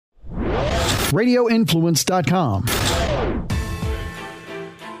radioinfluence.com.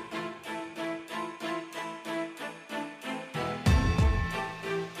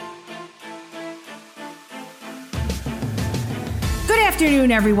 Good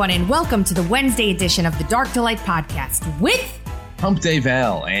afternoon, everyone, and welcome to the Wednesday edition of the Dark Delight podcast with Hump Day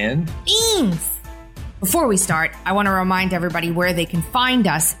Val and Beans. Before we start, I want to remind everybody where they can find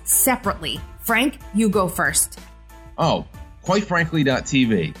us separately. Frank, you go first. Oh,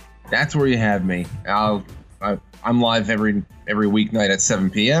 quitefrankly.tv. That's where you have me. I'm live every weeknight at 7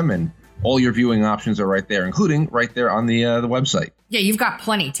 p.m. and all your viewing options are right there, including right there on the website. Yeah, you've got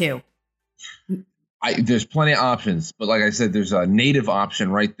plenty too. There's plenty of options, but like I said, there's a native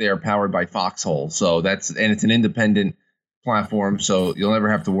option right there powered by Foxhole. So it's an independent platform, so you'll never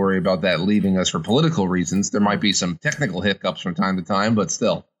have to worry about that leaving us for political reasons. There might be some technical hiccups from time to time, but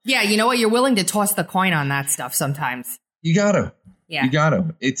still. Yeah, you know what? You're willing to toss the coin on that stuff sometimes. You gotta. Yeah. You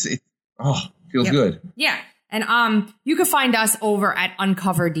gotta. It feels good. Yeah. And you can find us over at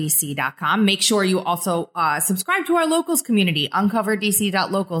uncoverdc.com. Make sure you also subscribe to our locals community,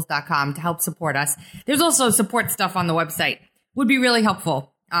 uncoverdc.locals.com, to help support us. There's also support stuff on the website. Would be really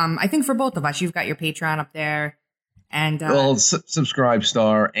helpful. I think for both of us, you've got your Patreon up there. And subscribe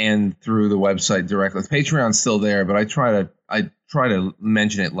star and through the website directly. Patreon's still there, but I try to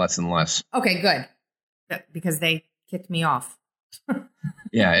mention it less and less. Okay, good. Because they kicked me off.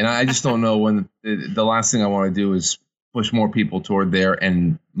 Yeah, and I just don't know when the last thing I want to do is push more people toward there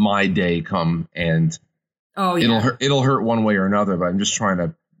and my day come and it'll hurt one way or another, but I'm just trying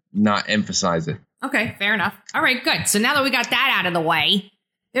to not emphasize it. Okay, fair enough. All right, good. So now that we got that out of the way,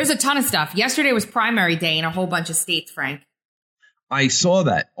 there's a ton of stuff. Yesterday was primary day in a whole bunch of states, Frank. I saw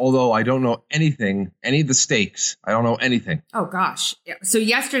that, although I don't know anything, any of the stakes. I don't know anything. Oh, gosh. So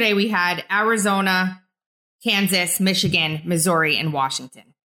yesterday we had Arizona, Kansas, Michigan, Missouri, and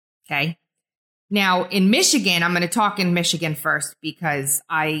Washington. Okay. Now, in Michigan, I'm going to talk in Michigan first because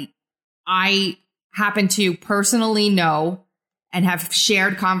I happen to personally know and have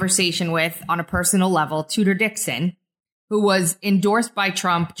shared conversation with on a personal level Tudor Dixon, who was endorsed by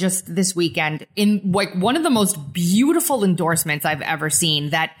Trump just this weekend in like one of the most beautiful endorsements I've ever seen,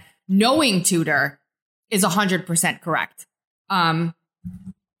 that knowing Tudor is 100% correct.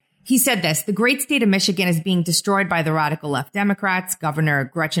 He said this: the great state of Michigan is being destroyed by the radical left Democrats. Governor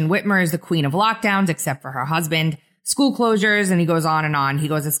Gretchen Whitmer is the queen of lockdowns, except for her husband. School closures, and he goes on and on. He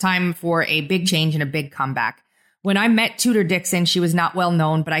goes, it's time for a big change and a big comeback. When I met Tudor Dixon, she was not well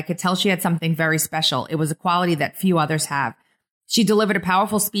known, but I could tell she had something very special. It was a quality that few others have. She delivered a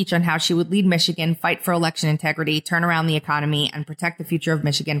powerful speech on how she would lead Michigan, fight for election integrity, turn around the economy, and protect the future of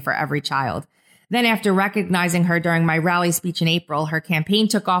Michigan for every child. Then, after recognizing her during my rally speech in April, her campaign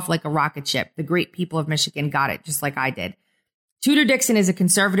took off like a rocket ship. The great people of Michigan got it, just like I did. Tudor Dixon is a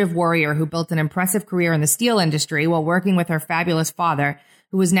conservative warrior who built an impressive career in the steel industry while working with her fabulous father,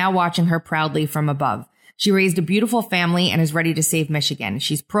 who is now watching her proudly from above. She raised a beautiful family and is ready to save Michigan.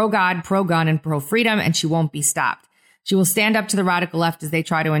 She's pro-God, pro-gun, and pro-freedom, and she won't be stopped. She will stand up to the radical left as they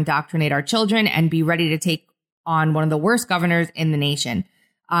try to indoctrinate our children and be ready to take on one of the worst governors in the nation.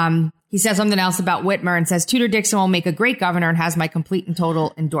 He says something else about Whitmer and says, Tudor Dixon will make a great governor and has my complete and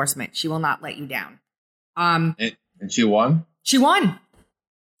total endorsement. She will not let you down. And she won? She won.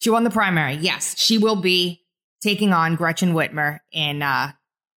 She won the primary. Yes, she will be taking on Gretchen Whitmer in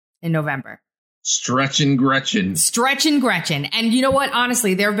November. Stretching Gretchen. And you know what?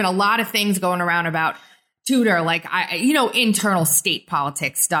 Honestly, there have been a lot of things going around about Tudor, like, internal state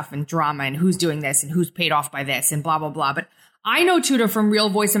politics stuff and drama and who's doing this and who's paid off by this and blah, blah, blah. But I know Tudor from Real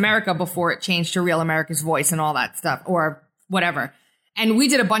Voice America before it changed to Real America's Voice and all that stuff, or whatever. And we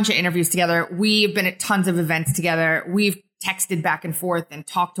did a bunch of interviews together. We've been at tons of events together. We've texted back and forth and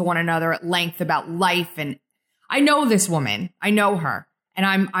talked to one another at length about life. And I know this woman. I know her.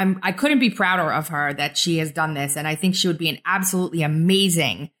 And I couldn't be prouder of her that she has done this. And I think she would be an absolutely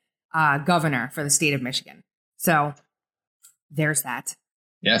amazing governor for the state of Michigan. So there's that.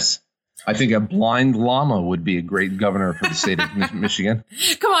 Yes. I think a blind llama would be a great governor for the state of Michigan.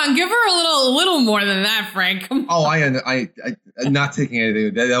 Come on, give her a little more than that, Frank. Oh, I not taking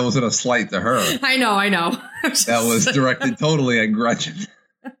anything. That wasn't a slight to her. I know. That was directed totally at Gretchen.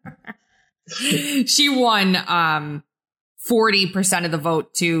 She won 40% of the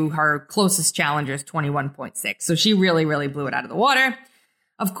vote to her closest challenger's 21.6. So she really, really blew it out of the water.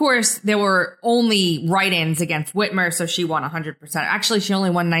 Of course, there were only write-ins against Whitmer, so she won 100%. Actually, she only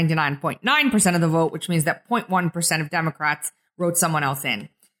won 99.9% of the vote, which means that 0.1% of Democrats wrote someone else in.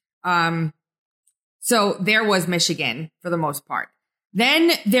 So there was Michigan for the most part.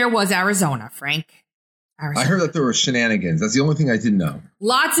 Then there was Arizona, Frank. Arizona. I heard that there were shenanigans. That's the only thing I didn't know.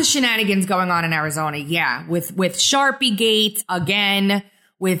 Lots of shenanigans going on in Arizona. Yeah. With Sharpie Gate again,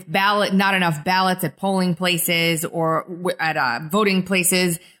 with not enough ballots at polling places or at voting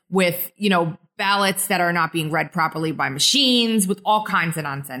places, with, ballots that are not being read properly by machines, with all kinds of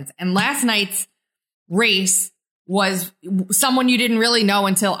nonsense. And last night's race was someone you didn't really know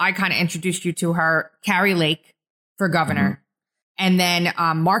until I kind of introduced you to her, Kari Lake for governor. Mm-hmm. And then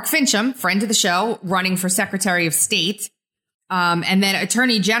Mark Finchem, friend of the show, running for Secretary of State. And then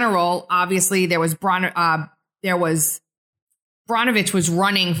Attorney General, obviously there was Branovich was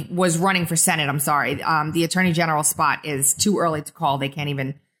running for Senate. I'm sorry. The Attorney General spot is too early to call. They can't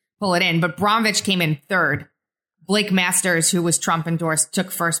even pull it in. But Branovich came in third. Blake Masters, who was Trump endorsed,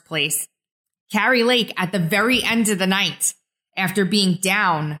 took first place. Kari Lake at the very end of the night, after being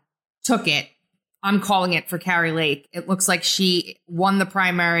down, took it. I'm calling it for Kari Lake. It looks like she won the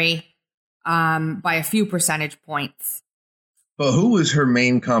primary by a few percentage points. But who was her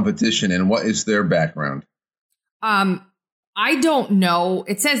main competition and what is their background? I don't know.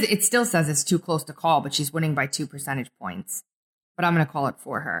 It still says it's too close to call, but she's winning by 2 percentage points. But I'm going to call it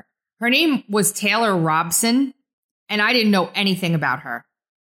for her. Her name was Taylor Robson, and I didn't know anything about her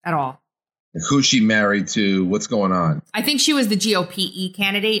at all. Who's she married to? What's going on? I think she was the GOP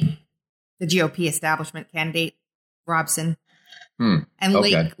candidate. The GOP establishment candidate, Robson. And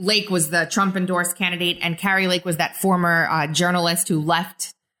Lake was the Trump-endorsed candidate, and Kari Lake was that former journalist who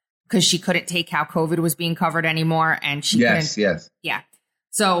left because she couldn't take how COVID was being covered anymore, and she couldn't. Yes. Yeah.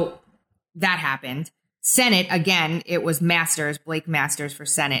 So that happened. Senate, again, it was Blake Masters for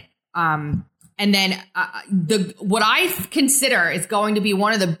Senate. And then what I consider is going to be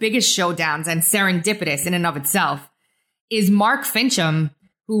one of the biggest showdowns and serendipitous in and of itself is Mark Finchem,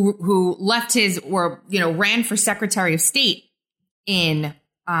 who left ran for Secretary of State in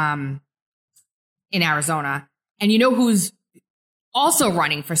Arizona. And you know who's also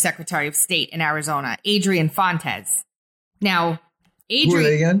running for Secretary of State in Arizona? Adrian Fontes. Now, who are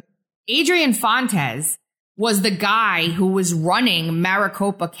they again? Adrian Fontes was the guy who was running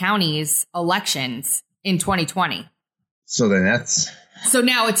Maricopa County's elections in 2020. So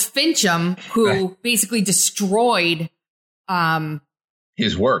now it's Finchem who basically destroyed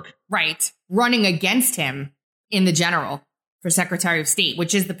his work. Right. Running against him in the general for Secretary of State,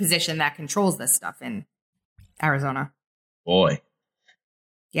 which is the position that controls this stuff in Arizona. Boy.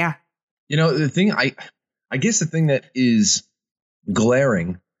 Yeah. The thing, I guess the thing that is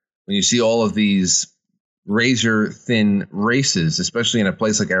glaring when you see all of these razor thin races, especially in a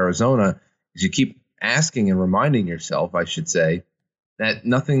place like Arizona, is you keep asking and reminding yourself, I should say, that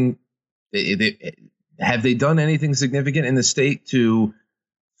nothing, have they done anything significant in the state to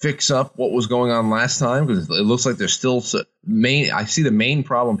fix up what was going on last time? Because it looks like there's still I see the main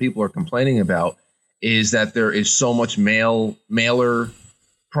problem people are complaining about is that there is so much mailer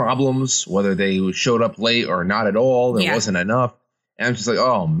problems, whether they showed up late or not at all. There wasn't enough. And I'm just like,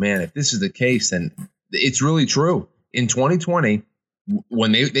 oh, man, if this is the case, then it's really true. In 2020,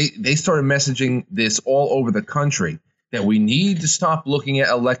 when they started messaging this all over the country, that we need to stop looking at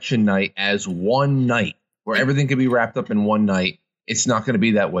election night as one night where everything can be wrapped up in one night. It's not going to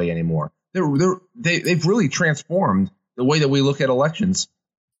be that way anymore. They've really transformed the way that we look at elections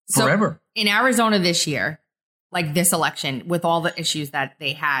forever. So in Arizona this year, like this election, with all the issues that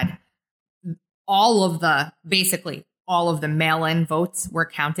they had, basically all of the mail-in votes were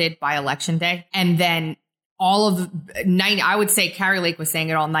counted by election day. And then I would say Kari Lake was saying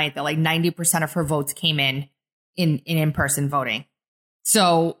it all night that like 90% of her votes came in-person voting.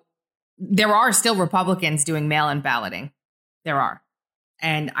 So there are still Republicans doing mail-in balloting. There are.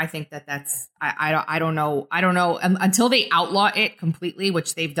 And I think that's, I don't know until they outlaw it completely,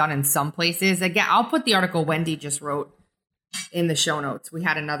 which they've done in some places. Again, I'll put the article Wendy just wrote in the show notes. We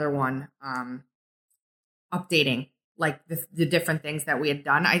had another one updating like the different things that we had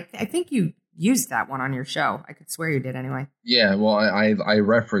done. I think you used that one on your show. I could swear you did anyway. Yeah. Well, I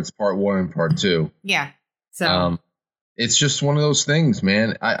referenced part 1 and part 2. Yeah. So it's just one of those things,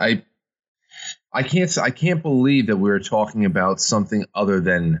 man. I can't believe that we're talking about something other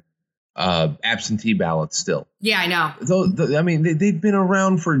than absentee ballots still. Yeah, I know. They've been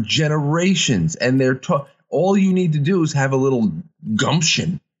around for generations, and all you need to do is have a little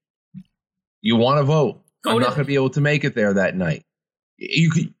gumption. You want to vote. I'm not going to be able to make it there that night.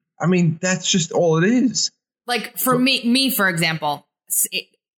 That's just all it is. Like for me, for example,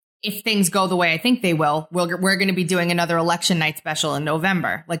 if things go the way I think they will, we're going to be doing another election night special in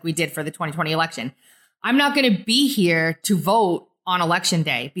November, like we did for the 2020 election. I'm not going to be here to vote on election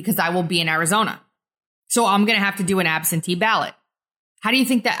day because I will be in Arizona. So I'm going to have to do an absentee ballot. How do you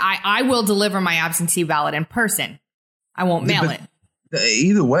think that I will deliver my absentee ballot in person? I won't mail it.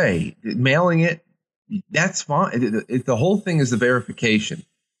 Either way, mailing it, that's fine. The whole thing is the verification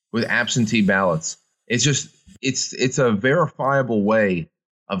with absentee ballots. It's just it's a verifiable way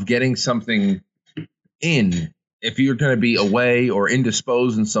of getting something in. If you're going to be away or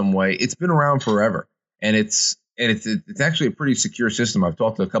indisposed in some way, it's been around forever, and it's actually a pretty secure system. I've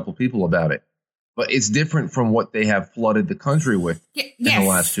talked to a couple people about it, but it's different from what they have flooded the country with in the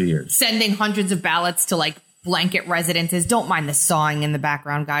last 2 years. Sending hundreds of ballots to like blanket residences. Don't mind the sawing in the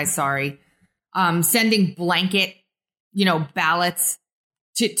background, guys. Sorry. Sending blanket, ballots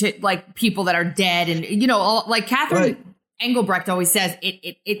to like people that are dead, and like Catherine Engelbrecht always says,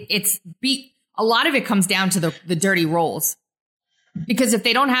 a lot of it comes down to the dirty rolls, because if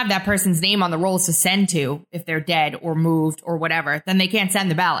they don't have that person's name on the rolls to send to, if they're dead or moved or whatever, then they can't send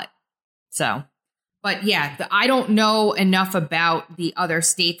the ballot. So, but yeah, I don't know enough about the other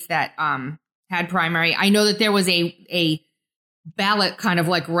states that had primary. I know that there was a ballot kind of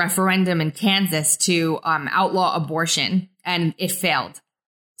like referendum in Kansas to outlaw abortion, and it failed.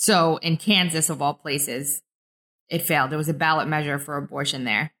 So in Kansas, of all places, it failed. There was a ballot measure for abortion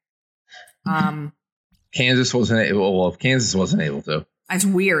there. Kansas wasn't able. Well, if Kansas wasn't able to, that's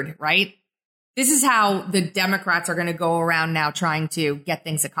weird, right? This is how the Democrats are going to go around now trying to get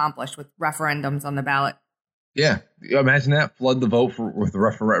things accomplished with referendums on the ballot. Yeah, imagine that. Flood the vote with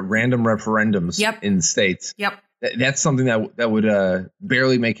random referendums in states. Yep, that's something that would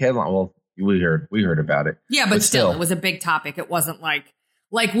barely make headline. Well, we heard about it. Yeah, but still, it was a big topic. It wasn't like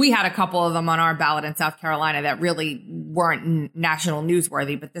we had a couple of them on our ballot in South Carolina that really weren't national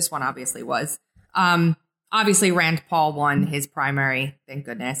newsworthy, but this one obviously was. Obviously, Rand Paul won his primary. Thank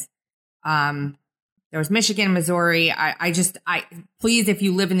goodness. There was Michigan, Missouri. I please, if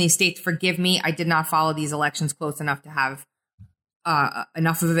you live in these states, forgive me. I did not follow these elections close enough to have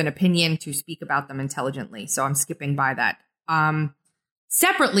enough of an opinion to speak about them intelligently. So I'm skipping by that.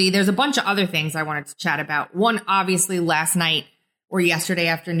 Separately, there's a bunch of other things I wanted to chat about. One, obviously, last night or yesterday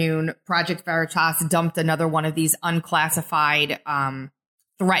afternoon, Project Veritas dumped another one of these unclassified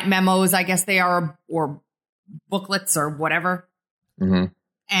threat memos, I guess they are, or booklets or whatever. Mm-hmm.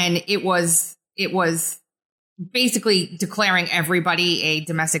 And it was basically declaring everybody a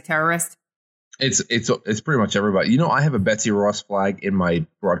domestic terrorist. It's pretty much everybody. I have a Betsy Ross flag in my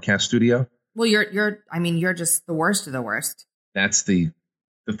broadcast studio. Well, you're just the worst of the worst. That's the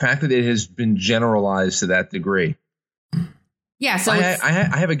fact that it has been generalized to that degree. Yeah, so I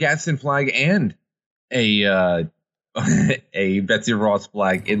have a Gadsden flag and a Betsy Ross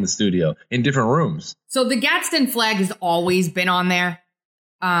flag in the studio in different rooms. So the Gadsden flag has always been on there.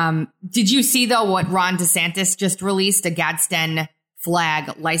 Did you see, though, what Ron DeSantis just released? A Gadsden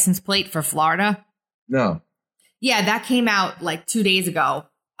flag license plate for Florida? No. Yeah, that came out like 2 days ago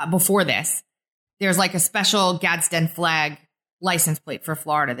before this. There's like a special Gadsden flag license plate for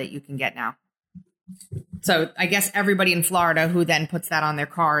Florida that you can get now. So I guess everybody in Florida who then puts that on their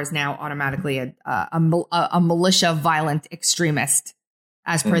car is now automatically a militia violent extremist,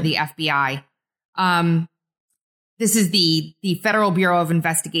 as per the FBI. This is the Federal Bureau of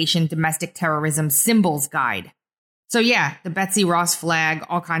Investigation Domestic Terrorism Symbols Guide. So yeah, the Betsy Ross flag,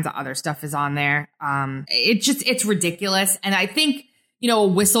 all kinds of other stuff is on there. It's ridiculous. And I think, a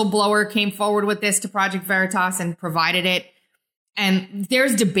whistleblower came forward with this to Project Veritas and provided it. And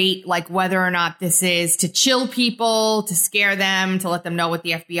there's debate like whether or not this is to chill people, to scare them, to let them know what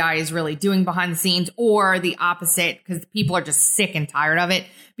the FBI is really doing behind the scenes, or the opposite, because people are just sick and tired of it.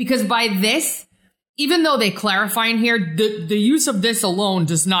 Because by this, even though they clarify in here, the use of this alone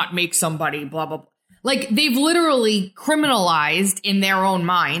does not make somebody blah, blah, blah. Like, they've literally criminalized in their own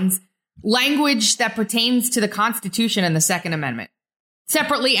minds language that pertains to the Constitution and the Second Amendment,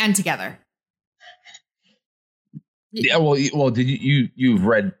 separately and together. Yeah, well, did you've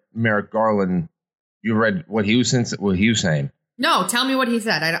read Merrick Garland? You read what he was saying? No, tell me what he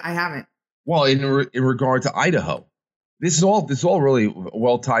said. I haven't. Well, in regard to Idaho, this is all really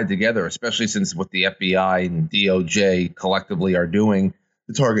well tied together, especially since what the FBI and DOJ collectively are doing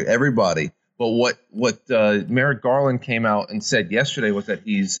to target everybody. But what Merrick Garland came out and said yesterday was that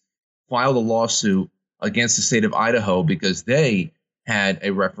he's filed a lawsuit against the state of Idaho because they had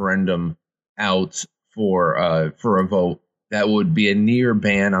a referendum out for a vote that would be a near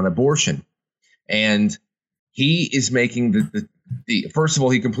ban on abortion. And he is making the first of all,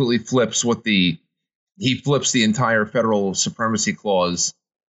 he completely flips the entire federal supremacy clause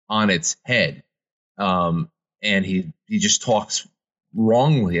on its head. And he just talks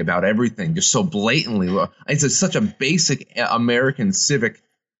wrongly about everything, just so blatantly. It's such a basic American civic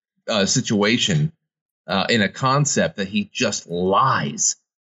situation in a concept that he just lies,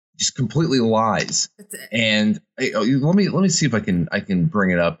 just completely lies. And let me see if I can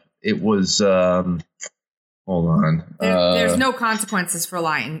bring it up. It was hold on. There's no consequences for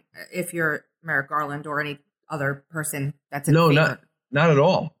lying if you're Merrick Garland or any other person that's in favor. Not at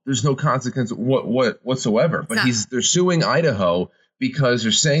all. There's no consequence whatsoever. But they're suing Idaho because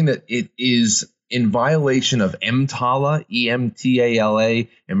they're saying that it is in violation of EMTALA, EMTALA,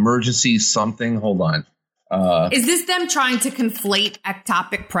 emergency something. Hold on. Is this them trying to conflate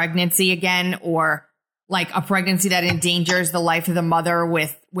ectopic pregnancy again, or like a pregnancy that endangers the life of the mother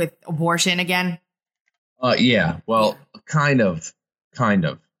with abortion again? Yeah. Well, kind of,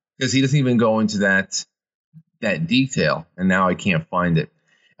 because he doesn't even go into that detail, and now I can't find it.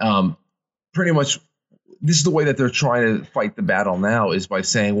 Pretty much, this is the way that they're trying to fight the battle now, is by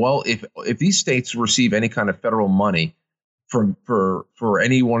saying, well, if these states receive any kind of federal money for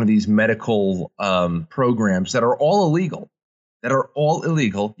any one of these medical programs that are all illegal,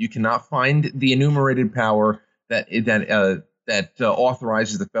 you cannot find the enumerated power that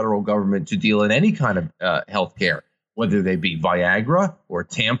authorizes the federal government to deal in any kind of health care, whether they be Viagra or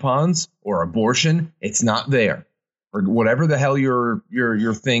tampons or abortion. It's not there, or whatever the hell your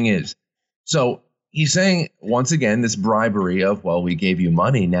thing is. So he's saying, once again, this bribery of, well, we gave you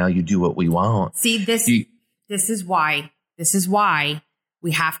money, now you do what we want. See, this is why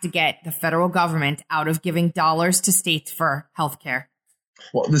we have to get the federal government out of giving dollars to states for health care.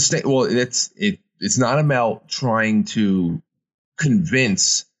 Well, it's not about trying to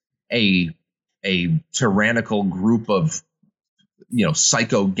convince a tyrannical group of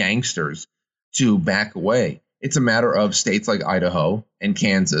psycho gangsters to back away. It's a matter of states like Idaho and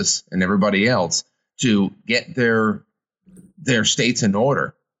Kansas and everybody else to get their states in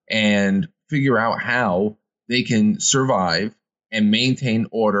order and figure out how they can survive and maintain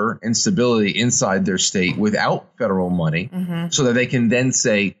order and stability inside their state without federal money, so that they can then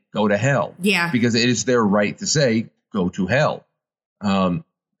say, go to hell. Yeah. Because it is their right to say, go to hell.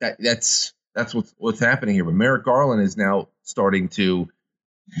 That's what's happening here. But Merrick Garland is now starting to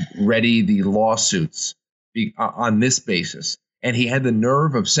ready the lawsuits on this basis. And he had the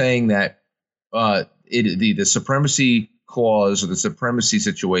nerve of saying that the supremacy clause or the supremacy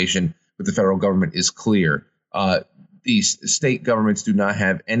situation with the federal government is clear. These state governments do not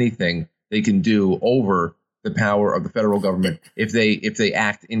have anything they can do over the power of the federal government if they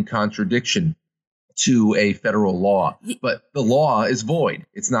act in contradiction to a federal law. But the law is void.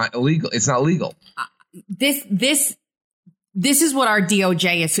 It's not illegal. It's not legal. This is what our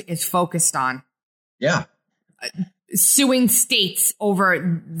DOJ is focused on. Yeah. Suing states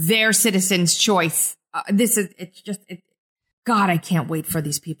over their citizens' choice. God, I can't wait for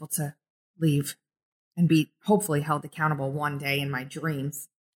these people to leave and be hopefully held accountable one day in my dreams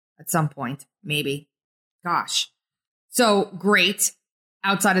at some point, maybe. Gosh. So great.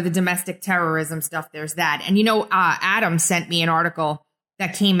 Outside of the domestic terrorism stuff, there's that. And, Adam sent me an article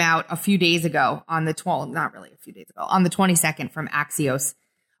that came out a few days ago on the 22nd from Axios,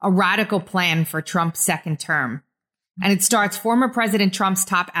 a radical plan for Trump's second term. And it starts, former President Trump's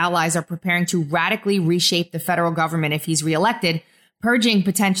top allies are preparing to radically reshape the federal government if he's reelected, purging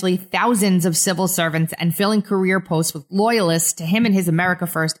potentially thousands of civil servants and filling career posts with loyalists to him and his America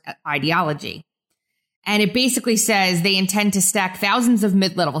First ideology. And it basically says they intend to stack thousands of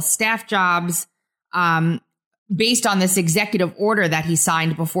mid-level staff jobs based on this executive order that he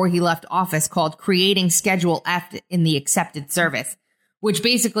signed before he left office called Creating Schedule F in the Accepted Service, which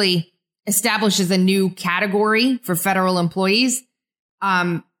basically establishes a new category for federal employees.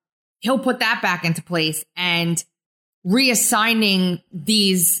 He'll put that back into place, and reassigning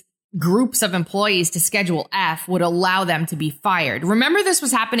these groups of employees to Schedule F would allow them to be fired. Remember this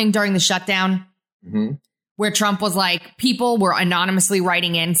was happening during the shutdown? Where Trump was like, people were anonymously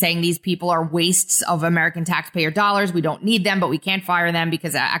writing in saying these people are wastes of American taxpayer dollars. We don't need them, but we can't fire them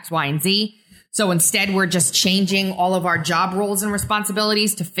because of X, Y, and Z. So instead, we're just changing all of our job roles and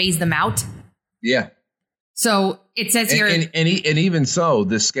responsibilities to phase them out. Yeah. So it says here. And even so,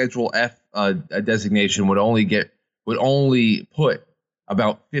 the Schedule F designation would only put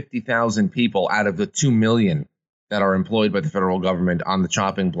about 50,000 people out of the 2 million that are employed by the federal government on the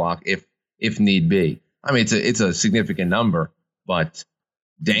chopping block if need be. I mean, it's a significant number, but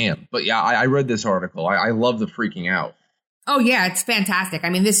damn. But yeah, I read this article. I love the freaking out. Oh, yeah, it's fantastic. I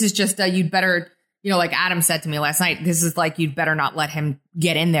mean, this is just you'd better, like Adam said to me last night, this is like you'd better not let him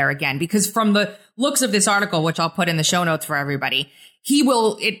get in there again, because from the looks of this article, which I'll put in the show notes for everybody, he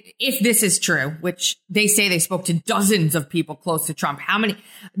will, if this is true, which they say they spoke to dozens of people close to Trump. How many?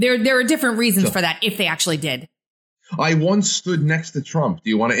 There are different reasons for that, if they actually did. I once stood next to Trump. Do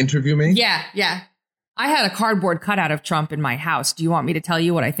you want to interview me? Yeah. I had a cardboard cutout of Trump in my house. Do you want me to tell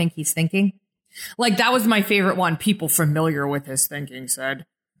you what I think he's thinking? Like, that was my favorite one. People familiar with his thinking said.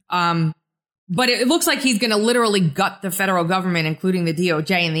 But it looks like he's going to literally gut the federal government, including the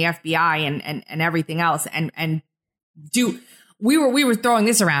DOJ and the FBI and everything else. And do we were throwing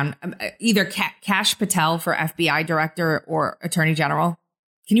this around, either Kash Patel for FBI director or attorney general.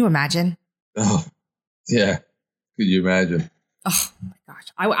 Can you imagine? Oh, yeah. Could you imagine? Oh, my gosh.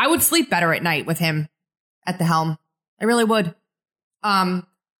 I would sleep better at night with him at the helm. I really would.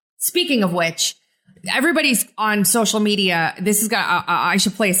 Speaking of which, everybody's on social media. This is I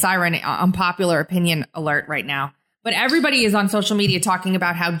should play a siren unpopular opinion alert right now. But everybody is on social media talking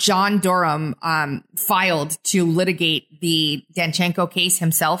about how John Durham filed to litigate the Danchenko case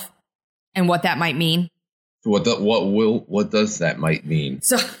himself and what that might mean. What does that might mean?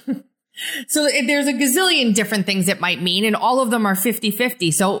 So there's a gazillion different things it might mean, and all of them are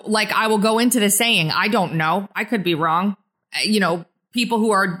 50-50. So, like, I will go into this saying, I don't know. I could be wrong. People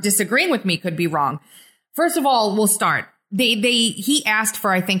who are disagreeing with me could be wrong. First of all, we'll start. He asked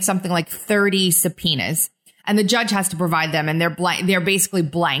for, I think, something like 30 subpoenas, and the judge has to provide them, and they're basically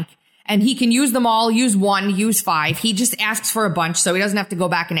blank. And he can use them all, use one, use 5. He just asks for a bunch, so he doesn't have to go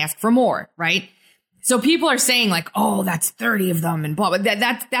back and ask for more, right? So people are saying, like, oh, that's 30 of them and blah, blah.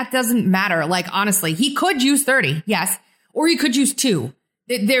 That doesn't matter. Like, honestly, he could use 30, yes, or he could use 2.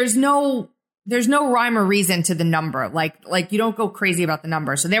 There's no rhyme or reason to the number. Like you don't go crazy about the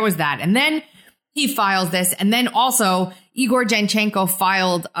number. So there was that. And then he files this. And then also Igor Danchenko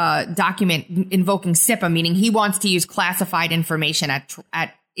filed a document invoking SIPA, meaning he wants to use classified information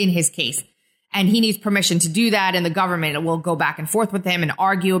in his case. And he needs permission to do that. And the government will go back and forth with him and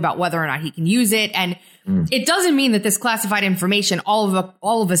argue about whether or not he can use it. And it doesn't mean that this classified information all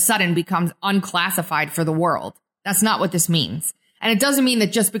of a sudden becomes unclassified for the world. That's not what this means. And it doesn't mean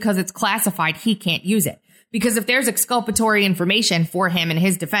that just because it's classified, he can't use it. Because if there's exculpatory information for him in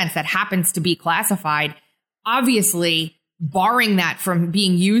his defense that happens to be classified, obviously barring that from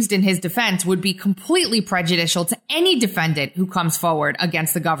being used in his defense would be completely prejudicial to any defendant who comes forward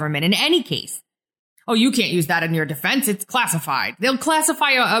against the government in any case. Oh, you can't use that in your defense. It's classified. They'll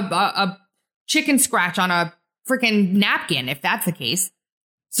classify a chicken scratch on a freaking napkin if that's the case.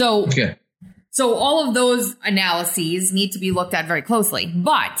 So all of those analyses need to be looked at very closely.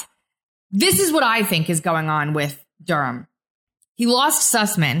 But this is what I think is going on with Durham. He lost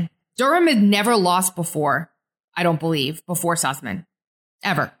Sussman. Durham had never lost before, I don't believe, before Sussman.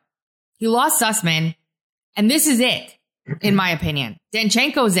 Ever. He lost Sussman, and this is it, in my opinion.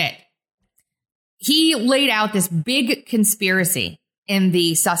 Danchenko's it. He laid out this big conspiracy in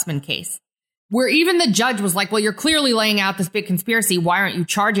the Sussman case, where even the judge was like, well, you're clearly laying out this big conspiracy. Why aren't you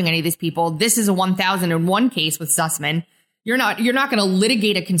charging any of these people? This is a 1001 case with Sussman. You're not going to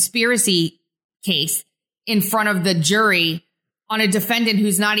litigate a conspiracy case in front of the jury on a defendant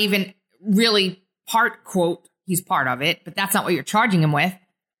who's not even really part, quote, he's part of it, but that's not what you're charging him with.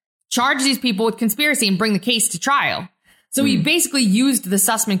 Charge these people with conspiracy and bring the case to trial. So he basically used the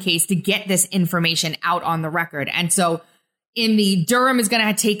Sussman case to get this information out on the record. And so in the Durham is going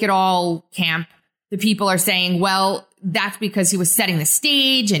to take it all camp, the people are saying, well, that's because he was setting the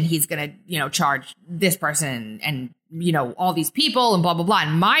stage and he's going to, charge this person and all these people and blah, blah, blah.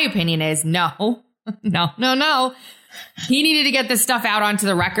 And my opinion is no. He needed to get this stuff out onto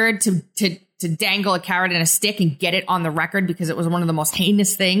the record to dangle a carrot and a stick and get it on the record because it was one of the most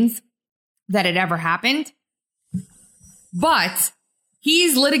heinous things that had ever happened. But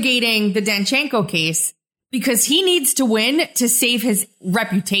he's litigating the Danchenko case because he needs to win to save his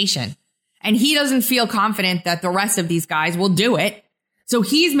reputation. And he doesn't feel confident that the rest of these guys will do it. So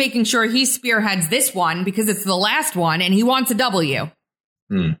he's making sure he spearheads this one because it's the last one and he wants a W.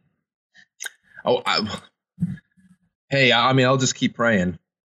 I'll just keep praying.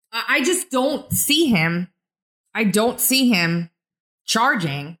 I just don't see him. I don't see him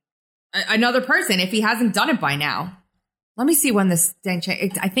charging another person if he hasn't done it by now. Let me see when this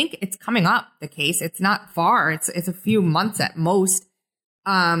I think it's coming up, the case. It's not far. It's a few months at most.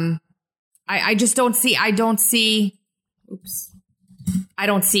 I just don't see. I don't see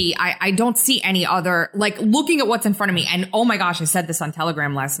any other, like, looking at what's in front of me. And oh my gosh, I said this on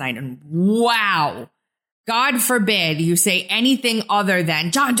Telegram last night and wow, God forbid you say anything other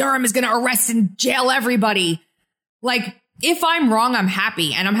than John Durham is going to arrest and jail everybody. Like, if I'm wrong, I'm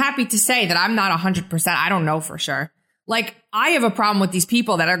happy. And I'm happy to say that I'm not 100%. I don't know for sure. Like, I have a problem with these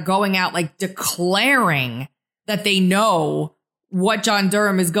people that are going out, like, declaring that they know what John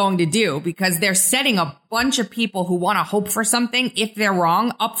Durham is going to do because they're setting a bunch of people who want to hope for something, if they're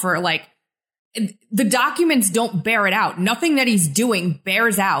wrong, up for, like, the documents don't bear it out. Nothing that he's doing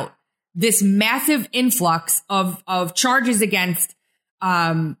bears out this massive influx of charges against,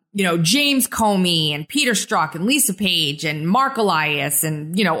 James Comey and Peter Strzok and Lisa Page and Mark Elias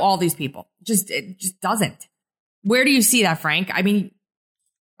and, all these people. It just doesn't. Where do you see that, Frank? I mean,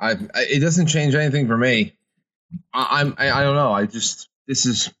 it doesn't change anything for me. I don't know. I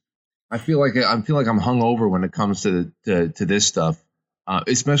feel like I'm hungover when it comes to this stuff,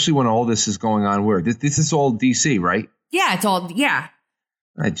 especially when all this is going on. Where this is all DC, right? Yeah, it's all. Yeah.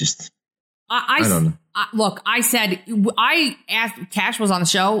 I don't know. Look, I asked, Cash was on the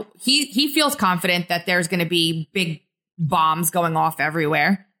show. He feels confident that there's going to be big bombs going off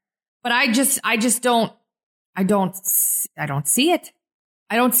everywhere, but I don't see it.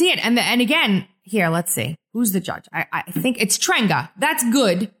 I don't see it. And again, here, let's see. Who's the judge? I think it's Trenga. That's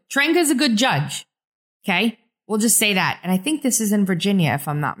good. Trenga's a good judge. Okay. We'll just say that. And I think this is in Virginia, if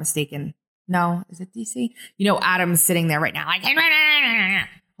I'm not mistaken. No, is it DC? Adam's sitting there right now. Like,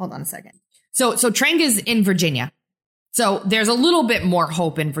 hold on a second. So Trenga's in Virginia. So there's a little bit more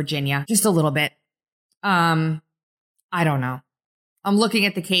hope in Virginia. Just a little bit. I don't know. I'm looking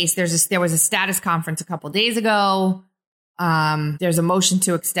at the case. There was a status conference a couple days ago. There's a motion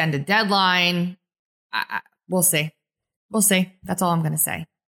to extend a deadline. We'll see. That's all I'm going to say.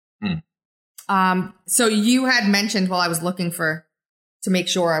 So you had mentioned while I was looking to make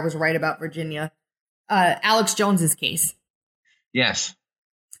sure I was right about Virginia, Alex Jones's case. Yes.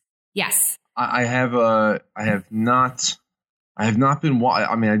 I have not been.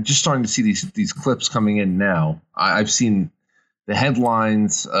 I mean, I'm just starting to see these clips coming in now. I've seen the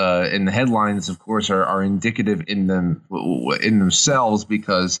headlines, and the headlines, of course, are indicative in themselves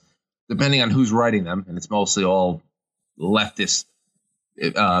because depending on who's writing them, and it's mostly all leftist,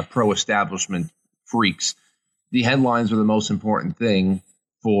 pro-establishment freaks, the headlines are the most important thing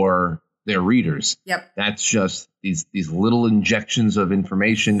for their readers. Yep. That's just these little injections of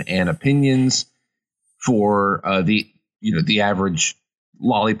information and opinions for the average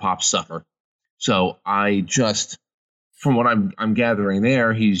lollipop sucker. So from what I'm gathering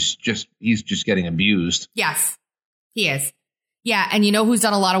there, he's just getting abused. Yes, he is. Yeah, and you know who's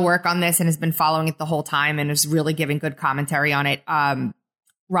done a lot of work on this and has been following it the whole time and is really giving good commentary on it?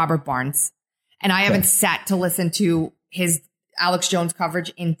 Robert Barnes. And I haven't sat to listen to his Alex Jones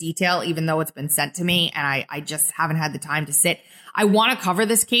coverage in detail, even though it's been sent to me, and I just haven't had the time to sit. I want to cover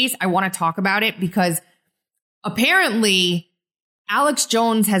this case. I want to talk about it because apparently Alex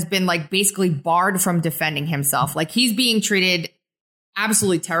Jones has been basically barred from defending himself. He's being treated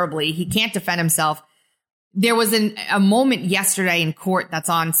absolutely terribly. He can't defend himself. There was a moment yesterday in court that's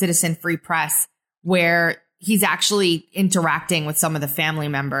on Citizen Free Press where he's actually interacting with some of the family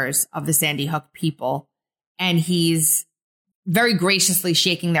members of the Sandy Hook people. And he's very graciously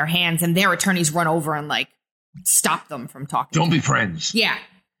shaking their hands, and their attorneys run over and stop them from talking. Don't be friends. Yeah.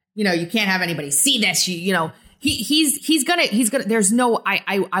 You can't have anybody see this. He's gonna, there's no,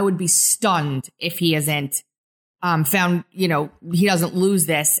 I would be stunned if he isn't, found, he doesn't lose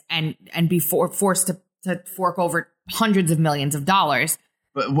this and be forced to fork over hundreds of millions of dollars.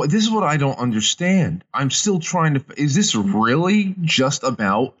 But this is what I don't understand. I'm still trying to, is this really just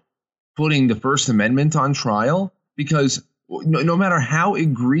about putting the First Amendment on trial? Because no matter how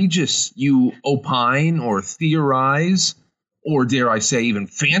egregious you opine or theorize, or dare I say even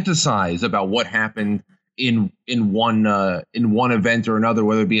fantasize about what happened in one event or another,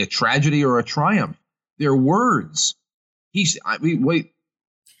 whether it be a tragedy or a triumph, they're words.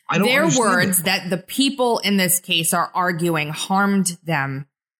 Their words that the people in this case are arguing harmed them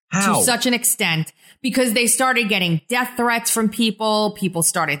to such an extent because they started getting death threats from people. People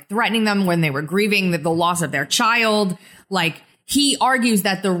started threatening them when they were grieving the loss of their child. He argues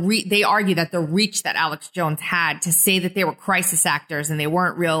that they argue that the reach that Alex Jones had to say that they were crisis actors and they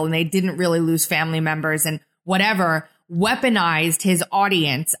weren't real and they didn't really lose family members and whatever weaponized his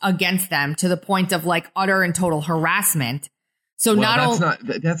audience against them to the point of utter and total harassment. So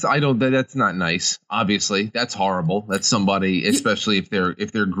that's not nice. Obviously, that's horrible. That's somebody, especially if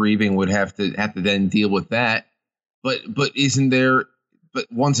they're grieving, would have to then deal with that. But isn't there? But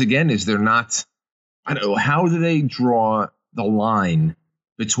once again, is there not? I don't know. How do they draw the line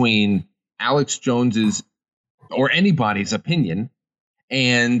between Alex Jones's or anybody's opinion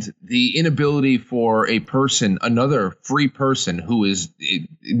and the inability for another free person who is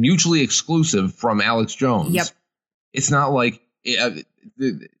mutually exclusive from Alex Jones? Yep. It's not like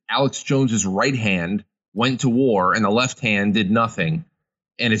Alex Jones's right hand went to war and the left hand did nothing,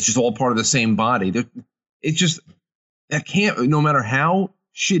 and it's just all part of the same body. It's just that can't. No matter how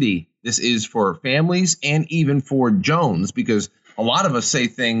shitty this is for families and even for Jones, because a lot of us say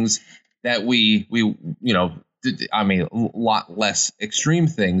things that we I mean, a lot less extreme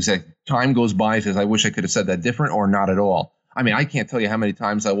things. Like time goes by, says, I wish I could have said that different, or not at all. I mean, I can't tell you how many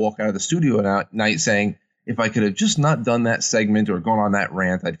times I walk out of the studio at night saying, if I could have just not done that segment or gone on that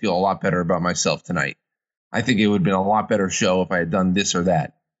rant, I'd feel a lot better about myself tonight. I think it would have been a lot better show if I had done this or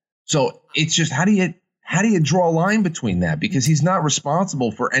that. So it's just, how do you draw a line between that? Because he's not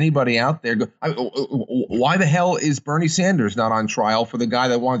responsible for anybody out there. Why the hell is Bernie Sanders not on trial for the guy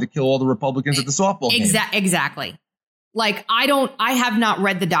that wanted to kill all the Republicans at the softball game? Exactly. Like, I have not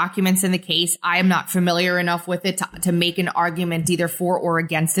read the documents in the case. I am not familiar enough with it to make an argument either for or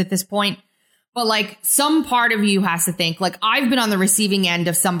against at this point. But like, some part of you has to think, like, I've been on the receiving end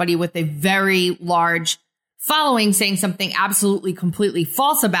of somebody with a very large following saying something absolutely completely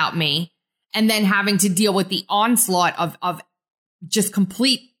false about me, and then having to deal with the onslaught of just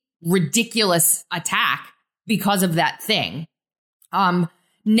complete ridiculous attack because of that thing.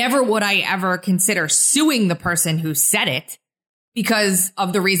 Never would I ever consider suing the person who said it because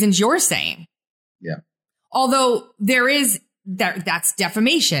of the reasons you're saying. Yeah. Although that's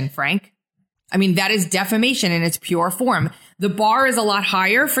defamation, Frank. I mean, that is defamation in its pure form. The bar is a lot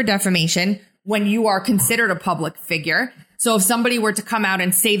higher for defamation when you are considered a public figure. So if somebody were to come out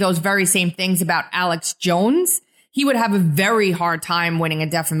and say those very same things about Alex Jones, he would have a very hard time winning a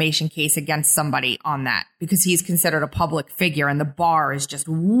defamation case against somebody on that because he's considered a public figure and the bar is just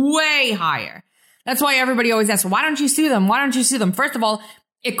way higher. That's why everybody always asks, why don't you sue them? Why don't you sue them? First of all,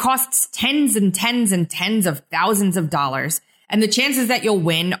 it costs tens and tens and tens of thousands of dollars, and the chances that you'll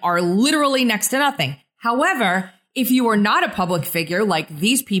win are literally next to nothing. However, if you are not a public figure like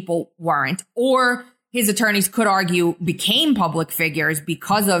these people weren't, or his attorneys could argue became public figures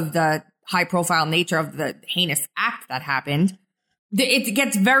because of the high profile nature of the heinous act that happened, it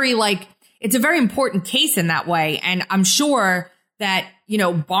gets very it's a very important case in that way. And I'm sure that,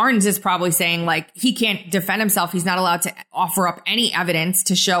 Barnes is probably saying he can't defend himself. He's not allowed to offer up any evidence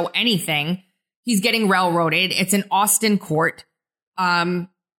to show anything. He's getting railroaded. It's an Austin court. I'm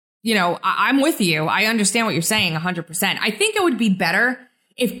with you. I understand what you're saying 100%. I think it would be better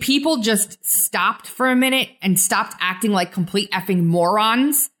if people just stopped for a minute and stopped acting like complete effing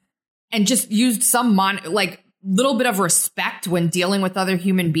morons and just used some little bit of respect when dealing with other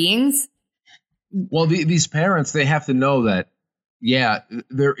human beings. Well, these parents, they have to know that,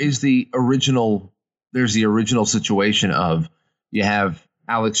 there's the original situation of you have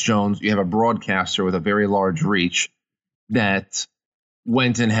Alex Jones, you have a broadcaster with a very large reach that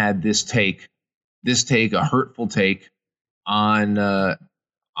went and had this take, a hurtful take on a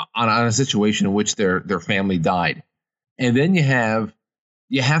situation in which their family died. And then you have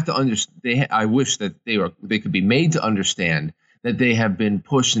to understand, I wish that they could be made to understand that they have been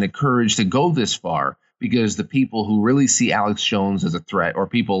pushed and encouraged to go this far because the people who really see Alex Jones as a threat, or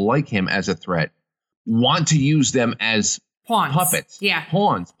people like him as a threat, want to use them as pawns. Puppets. Yeah.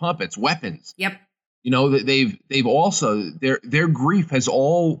 Pawns, puppets, weapons. Yep. They've also, their grief has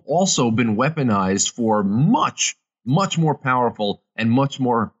also been weaponized for much, much more powerful and much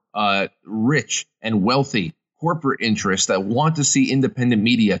more rich and wealthy corporate interests that want to see independent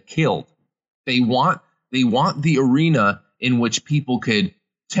media killed. They want the arena in which people could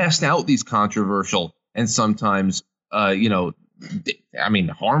test out these controversial and sometimes, harmful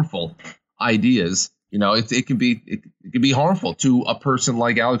ideas. It can be harmful to a person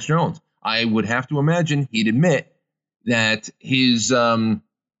like Alex Jones. I would have to imagine he'd admit that his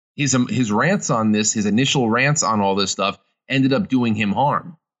rants on this, his initial rants on all this stuff, ended up doing him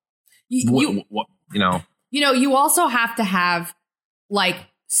harm. You also have to have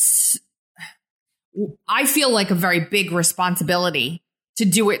I feel like a very big responsibility to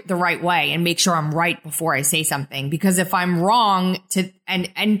do it the right way and make sure I'm right before I say something. Because if I'm wrong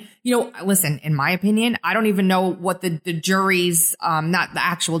listen, in my opinion, I don't even know what the jury's, not the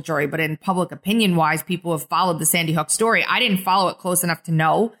actual jury, but in public opinion wise, people have followed the Sandy Hook story. I didn't follow it close enough to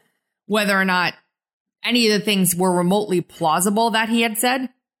know whether or not any of the things were remotely plausible that he had said.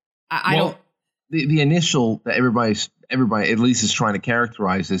 I don't. The initial that everybody at least is trying to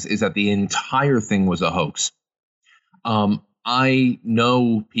characterize this is that the entire thing was a hoax. I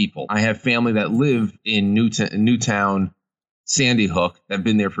know people. I have family that live in Newtown, Sandy Hook, that have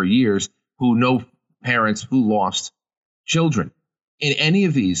been there for years, who know parents who lost children. In any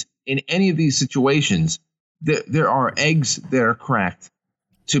of these situations, there are eggs that are cracked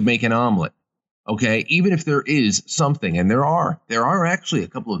to make an omelet. Okay, even if there is something, and there are actually a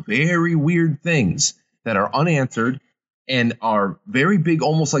couple of very weird things that are unanswered and are very big,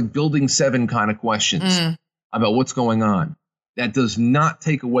 almost like Building 7 kind of questions about what's going on. That does not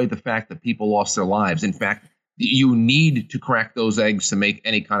take away the fact that people lost their lives. In fact, You need to crack those eggs to make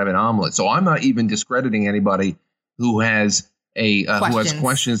any kind of an omelet. So I'm not even discrediting anybody who has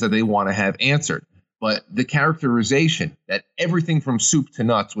questions that they want to have answered. But the characterization that everything from soup to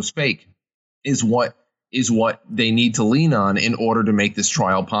nuts was fake is what they need to lean on in order to make this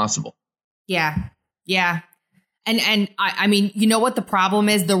trial possible. Yeah. Yeah. And I mean, you know what the problem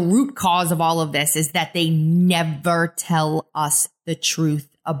is? The root cause of all of this is that they never tell us the truth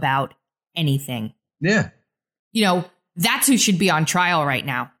about anything. Yeah. You know, that's who should be on trial right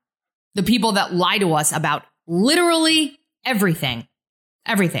now. The people that lie to us about literally everything.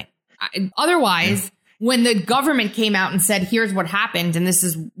 Everything. Otherwise, when the government came out and said, here's what happened and this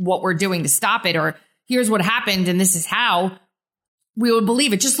is what we're doing to stop it, or here's what happened and this is how, we would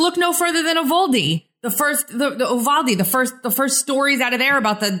believe it. Just look no further than Uvalde. The first stories out of there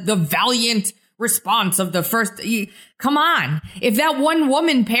about the valiant response of the first. Come on. If that one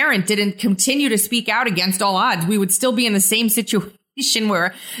woman parent didn't continue to speak out against all odds, we would still be in the same situation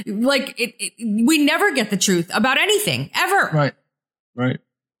where we never get the truth about anything ever. Right.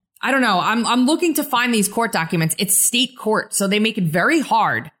 I don't know. I'm looking to find these court documents. It's state court, so they make it very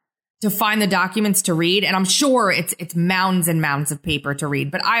hard to find the documents to read. And I'm sure it's mounds and mounds of paper to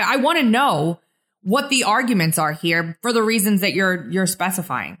read. But I want to know what the arguments are here for the reasons that you're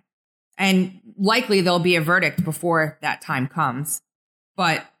specifying. And likely there'll be a verdict before that time comes.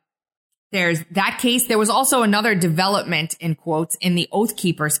 But there's that case. There was also another development, in quotes, in the Oath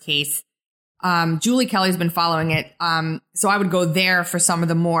Keepers case. Julie Kelly's been following it. So I would go there for some of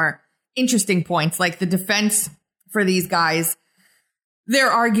the more interesting points, like the defense for these guys.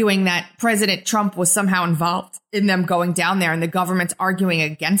 They're arguing that President Trump was somehow involved in them going down there, and the government's arguing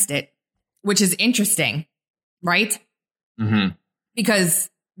against it, which is interesting, right? Mm-hmm.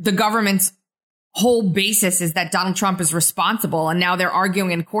 Because the government's whole basis is that Donald Trump is responsible, and now they're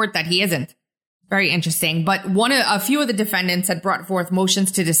arguing in court that he isn't. Very interesting. But a few of the defendants had brought forth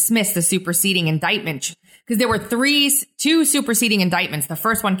motions to dismiss the superseding indictment because there were two superseding indictments. The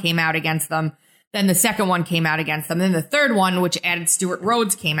first one came out against them. Then the second one came out against them. Then the third one, which added Stuart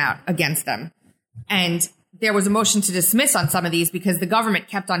Rhodes, came out against them. And there was a motion to dismiss on some of these because the government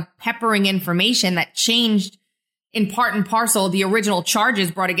kept on peppering information that changed in part and parcel the original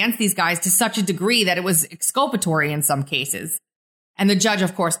charges brought against these guys to such a degree that it was exculpatory in some cases. And the judge,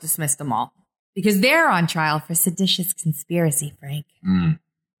 of course, dismissed them all because they're on trial for seditious conspiracy, Frank.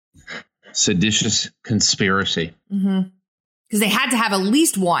 Seditious conspiracy. Mm-hmm. Because they had to have at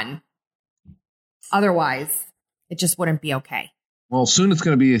least one. Otherwise, it just wouldn't be okay. Well, soon it's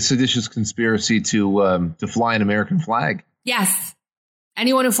going to be a seditious conspiracy to fly an American flag. Yes.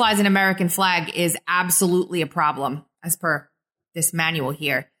 Anyone who flies an American flag is absolutely a problem, as per this manual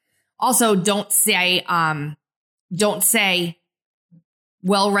here. Also, don't say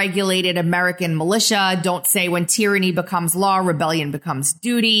well-regulated American militia. Don't say when tyranny becomes law, rebellion becomes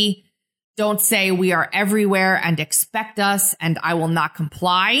duty. Don't say we are everywhere and expect us and I will not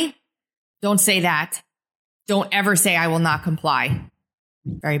comply. Don't say that. Don't ever say I will not comply.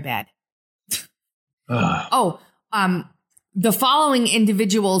 Very bad. The following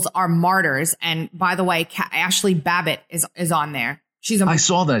individuals are martyrs. And by the way, Ashley Babbitt is on there. I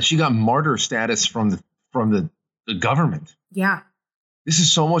saw that. She got martyr status from the government. Yeah. This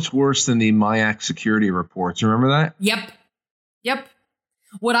is so much worse than the MIAC security reports. Remember that? Yep.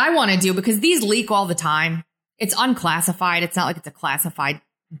 What I want to do, because these leak all the time, it's unclassified. It's not like it's a classified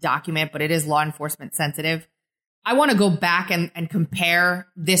document, but it is law enforcement sensitive. I want to go back and compare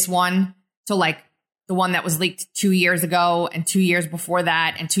this one to like the one that was leaked 2 years ago and 2 years before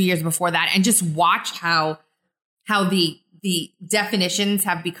that and 2 years before that, and just watch how the definitions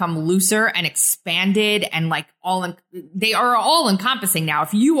have become looser and expanded and like they are all encompassing now.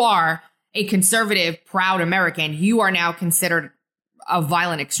 If you are a conservative, proud American, you are now considered a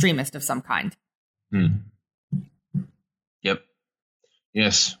violent extremist of some kind. Yep.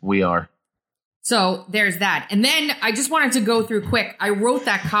 Yes, we are. So there's that. And then I just wanted to go through quick. I wrote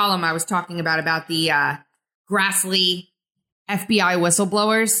that column I was talking about the Grassley FBI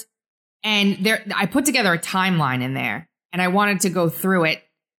whistleblowers. And I put together a timeline in there. And I wanted to go through it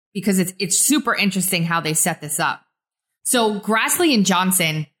because it's super interesting how they set this up. So Grassley and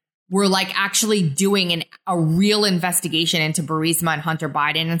Johnson were like actually doing a real investigation into Burisma and Hunter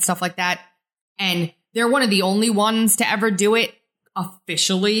Biden and stuff like that. And they're one of the only ones to ever do it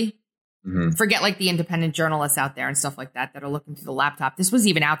officially. Mm-hmm. Forget like the independent journalists out there and stuff like that are looking through the laptop. This was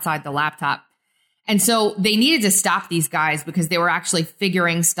even outside the laptop. And so they needed to stop these guys because they were actually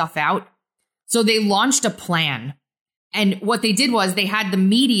figuring stuff out. So they launched a plan. And what they did was they had the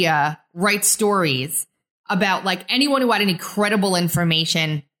media write stories about like anyone who had any credible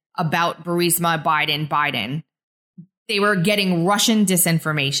information about Burisma, Biden, they were getting Russian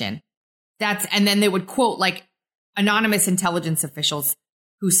disinformation. And then they would quote like anonymous intelligence officials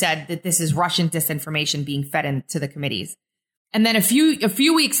who said that this is Russian disinformation being fed into the committees. And then a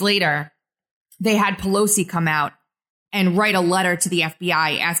few weeks later, they had Pelosi come out and write a letter to the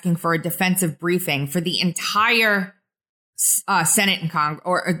FBI asking for a defensive briefing for the entire Senate and Congress,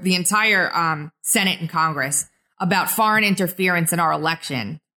 or the entire Senate and Congress, about foreign interference in our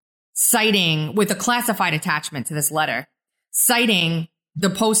election, citing, with a classified attachment to this letter, citing the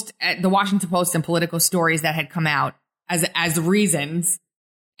Washington Post and Political Stories that had come out as reasons,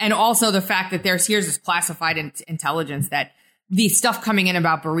 and also the fact that here's this classified intelligence that the stuff coming in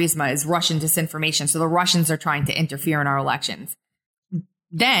about Burisma is Russian disinformation. So the Russians are trying to interfere in our elections.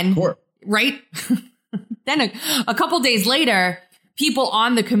 Then, right? Then a couple days later, people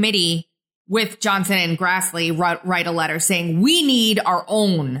on the committee with Johnson and Grassley write a letter saying, we need our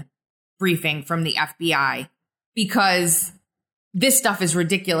own briefing from the FBI because this stuff is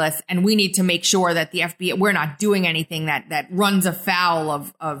ridiculous. And we need to make sure that the FBI, we're not doing anything that runs afoul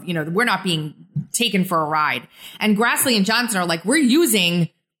of, we're not being taken for a ride. And Grassley and Johnson are like, we're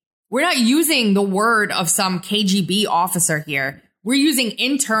not using the word of some KGB officer here. We're using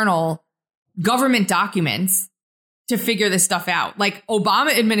internal government documents to figure this stuff out, like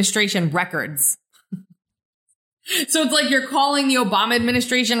Obama administration records. So it's like you're calling the Obama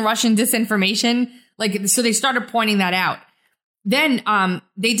administration Russian disinformation. Like, so they started pointing that out. Then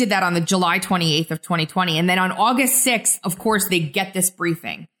they did that on the July 28th of 2020. And then on August 6th, of course, they get this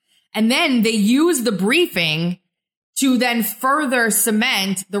briefing. And then they use the briefing to then further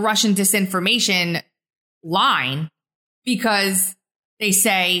cement the Russian disinformation line because they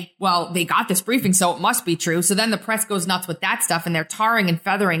say, well, they got this briefing, so it must be true. So then the press goes nuts with that stuff, and they're tarring and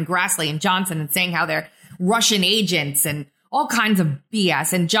feathering Grassley and Johnson and saying how they're Russian agents and all kinds of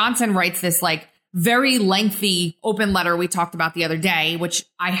BS. And Johnson writes this like very lengthy open letter we talked about the other day, which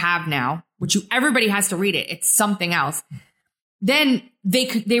I have now, everybody has to read it. It's something else. Then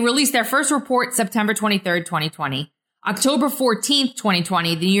they released their first report September 23rd, 2020. October 14th,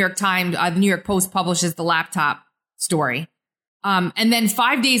 2020, the New York Times, the New York Post publishes the laptop story. And then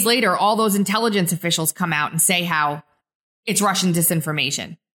 5 days later, all those intelligence officials come out and say how it's Russian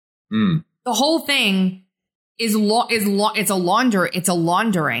disinformation. The whole thing is it's a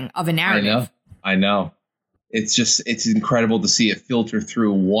laundering of a narrative. I know. It's incredible to see it filter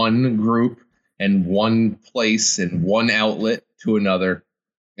through one group and one place and one outlet to another.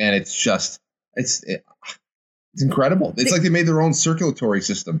 And it's incredible. It's like they made their own circulatory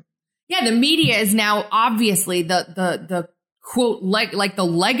system. Yeah. The media is now obviously the quote, like the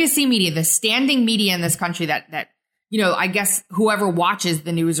legacy media, the standing media in this country that, I guess whoever watches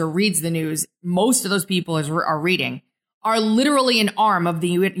the news or reads the news, most of those people are reading, are literally an arm of the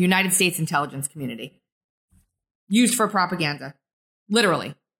United States intelligence community used for propaganda,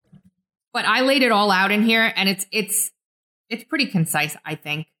 literally. But I laid it all out in here, and it's pretty concise, I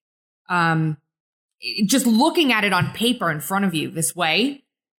think. Just looking at it on paper in front of you this way,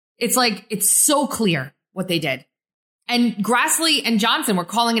 it's like, it's so clear what they did. And Grassley and Johnson were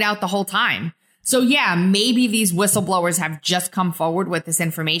calling it out the whole time. So yeah, maybe these whistleblowers have just come forward with this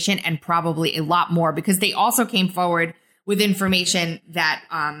information, and probably a lot more, because they also came forward with information that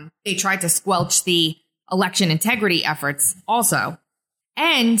they tried to squelch the election integrity efforts also.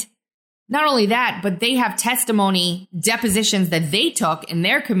 And not only that, but they have testimony depositions that they took in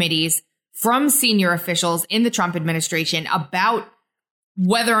their committees from senior officials in the Trump administration about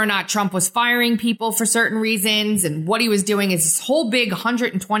whether or not Trump was firing people for certain reasons and what he was doing. Is this whole big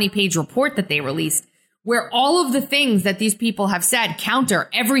 120-page report that they released, where all of the things that these people have said counter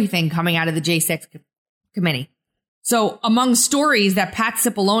everything coming out of the J6 committee. So among stories that Pat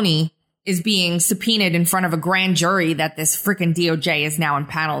Cipollone is being subpoenaed in front of a grand jury that this freaking DOJ is now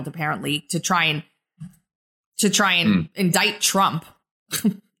impaneled, apparently, to try and indict Trump.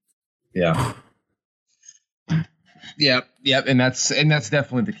 Yeah. Yep. And that's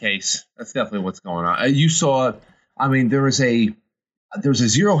definitely the case. That's definitely what's going on. You saw, there was a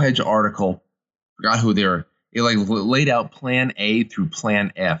Zero Hedge article, forgot who it laid out plan A through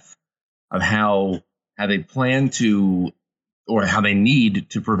plan F of how they plan to, or how they need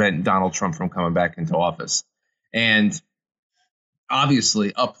to prevent Donald Trump from coming back into office. And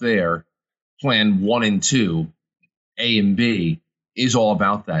obviously up there, plan 1 and 2, A and B, is all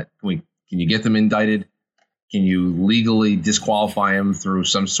about that. Can you get them indicted? Can you legally disqualify them through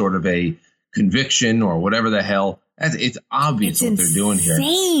some sort of a conviction or whatever the hell? It's obvious what they're doing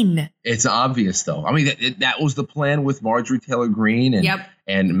here. It's obvious, though. That was the plan with Marjorie Taylor Greene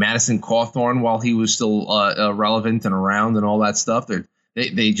and Madison Cawthorn while he was still relevant and around and all that stuff.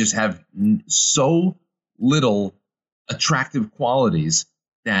 They just have so little attractive qualities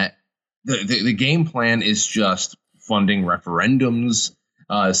that the game plan is just funding referendums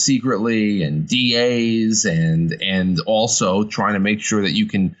secretly and DAs and also trying to make sure that you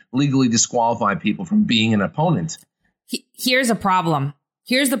can legally disqualify people from being an opponent. Here's a problem.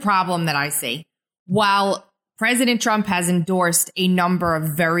 Here's the problem that I see. While President Trump has endorsed a number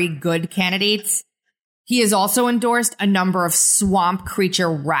of very good candidates, he has also endorsed a number of swamp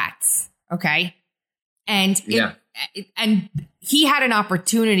creature rats. Okay. And and he had an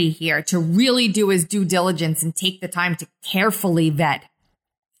opportunity here to really do his due diligence and take the time to carefully vet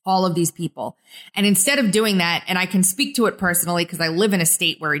all of these people. And instead of doing that, and I can speak to it personally because I live in a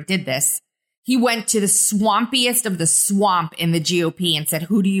state where he did this, he went to the swampiest of the swamp in the GOP and said,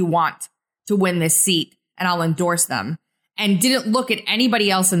 who do you want to win this seat? And I'll endorse them. And didn't look at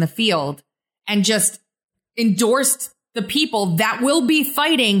anybody else in the field and just endorsed the people that will be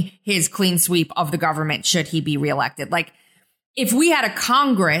fighting his clean sweep of the government should he be reelected. Like, if we had a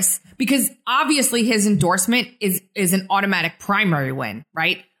Congress, because obviously his endorsement is an automatic primary win,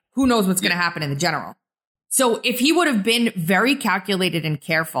 right? Who knows what's going to happen in the general? So if he would have been very calculated and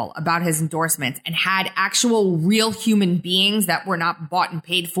careful about his endorsements and had actual real human beings that were not bought and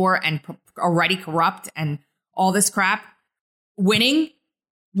paid for and already corrupt and all this crap winning,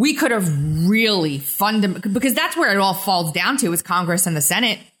 we could have really funded, because that's where it all falls down to, is Congress and the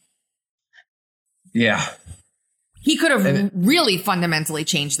Senate. Yeah. He could have really fundamentally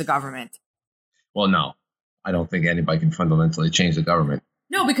changed the government. Well, no, I don't think anybody can fundamentally change the government.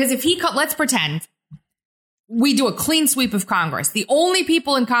 No, because if let's pretend we do a clean sweep of Congress. The only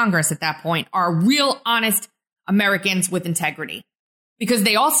people in Congress at that point are real, honest Americans with integrity, because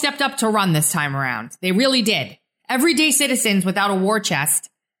they all stepped up to run this time around. They really did. Everyday citizens without a war chest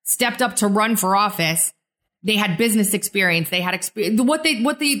stepped up to run for office. They had business experience. They had experience. What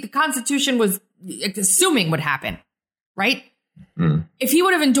the Constitution was assuming would happen, right? If he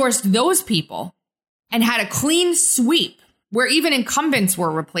would have endorsed those people and had a clean sweep where even incumbents were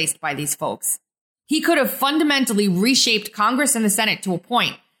replaced by these folks, he could have fundamentally reshaped Congress and the Senate to a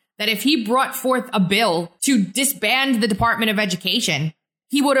point that if he brought forth a bill to disband the Department of Education,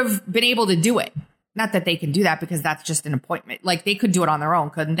 he would have been able to do it. Not that they can do that because that's just an appointment. Like, they could do it on their own,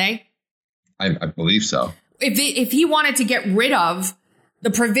 couldn't they? I believe so. If he wanted to get rid of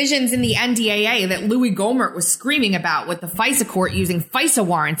the provisions in the NDAA that Louis Gohmert was screaming about with the FISA court using FISA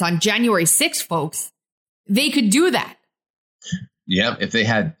warrants on January 6th, folks, they could do that. Yeah, if they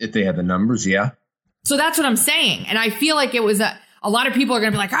had the numbers, yeah. So that's what I'm saying. And I feel like it was a lot of people are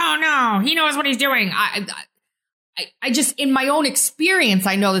going to be like, oh, no, he knows what he's doing. I just, in my own experience,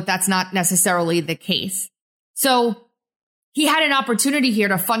 I know that that's not necessarily the case. So he had an opportunity here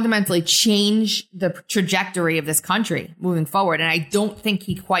to fundamentally change the trajectory of this country moving forward. And I don't think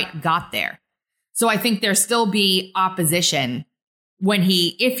he quite got there. So I think there'll still be opposition when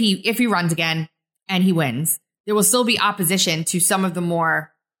if he runs again and he wins, there will still be opposition to some of the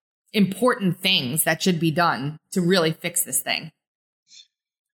more important things that should be done to really fix this thing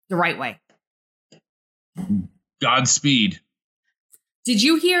the right way. Godspeed. Did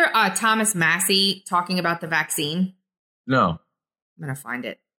you hear Thomas Massie talking about the vaccine? No. I'm going to find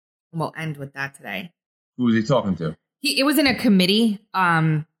it. And we'll end with that today. Who was he talking to? It was in a committee.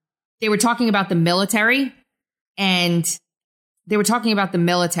 They were talking about the military and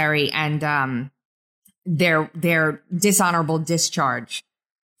their dishonorable discharge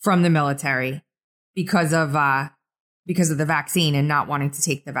from the military because of the vaccine and not wanting to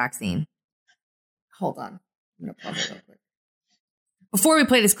take the vaccine. Hold on. I'm going to pause it real quick. Before we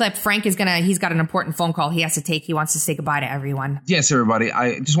play this clip, Frank he's got an important phone call he has to take. He wants to say goodbye to everyone. Yes, everybody.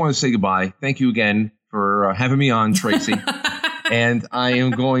 I just want to say goodbye. Thank you again for having me on, Tracy. And I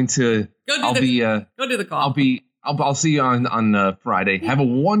am going to, go do the call. I'll see you on Friday. Have a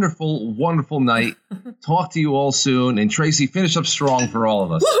wonderful, wonderful night. Talk to you all soon. And Tracy, finish up strong for all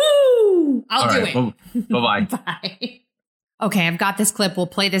of us. Woohoo! I'll do it. Bye-bye. Bye. Okay, I've got this clip. We'll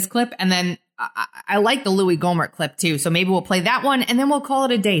play this clip. And then I like the Louis Gohmert clip, too. So maybe we'll play that one. And then we'll call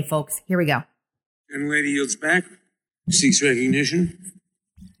it a day, folks. Here we go. Young lady yields back, seeks recognition.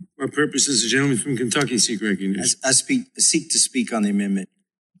 What purpose does the gentleman from Kentucky seek recognition? I seek to speak on the amendment.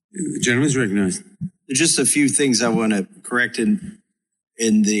 The gentleman's recognized. There's just a few things I want to correct in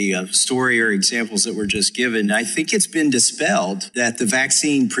the story or examples that were just given. I think it's been dispelled that the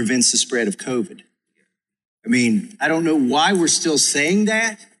vaccine prevents the spread of COVID. I mean, I don't know why we're still saying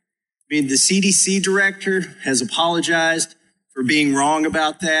that. I mean, the CDC director has apologized for being wrong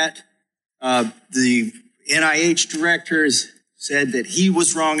about that. The NIH director has said that he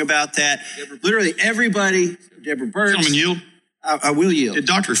was wrong about that. Literally everybody, Deborah Birx. Gentlemen, yield. I will yield. Did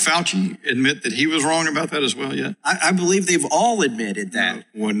Dr. Fauci admit that he was wrong about that as well yet? I believe they've all admitted that.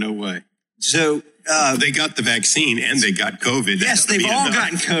 No way. So they got the vaccine and they got COVID. Yes, they've all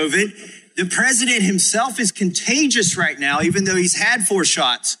gotten COVID. The president himself is contagious right now, even though he's had 4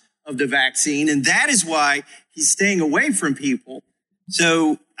 shots of the vaccine. And that is why he's staying away from people.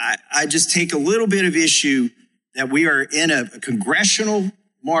 So I just take a little bit of issue that we are in a congressional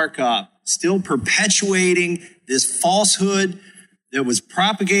markup, still perpetuating this falsehood that was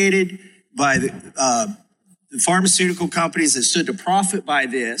propagated by the pharmaceutical companies that stood to profit by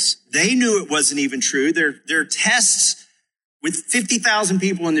this. They knew it wasn't even true. Their tests with 50,000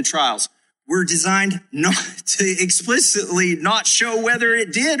 people in the trials were designed not to explicitly not show whether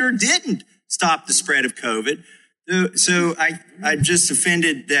it did or didn't stop the spread of COVID. So I'm just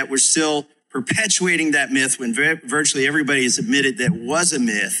offended that we're still perpetuating that myth when virtually everybody has admitted that was a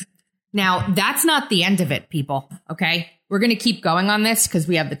myth. Now, that's not the end of it, people, okay? We're going to keep going on this because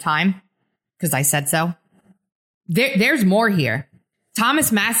we have the time, because I said so. There's more here.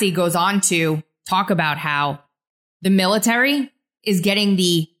 Thomas Massie goes on to talk about how the military is getting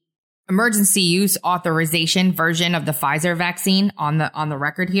the emergency use authorization version of the Pfizer vaccine on the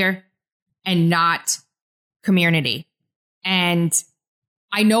record here, and not community. And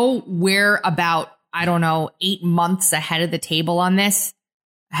I know we're about, 8 months ahead of the table on this.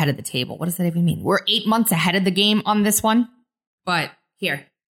 Ahead of the table. What does that even mean? We're 8 months ahead of the game on this one. But here.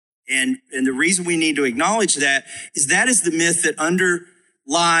 And the reason we need to acknowledge that is the myth that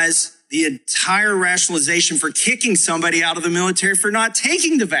underlies the entire rationalization for kicking somebody out of the military for not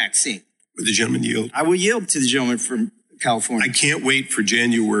taking the vaccine. Would the gentleman yield? I will yield to the gentleman from California. I can't wait for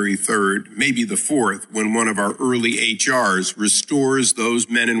January 3rd, maybe the 4th, when one of our early HRs restores those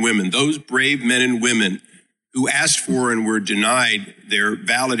men and women, those brave men and women who asked for and were denied their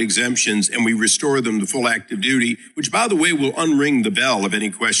valid exemptions, and we restore them to full active duty, which, by the way, will unring the bell of any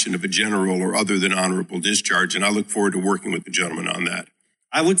question of a general or other than honorable discharge. And I look forward to working with the gentleman on that.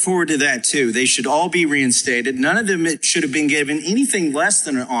 I look forward to that, too. They should all be reinstated. None of them should have been given anything less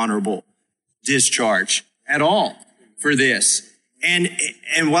than an honorable discharge at all for this. And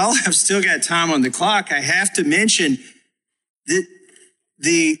while I've still got time on the clock, I have to mention that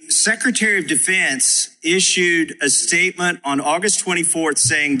the Secretary of Defense issued a statement on August 24th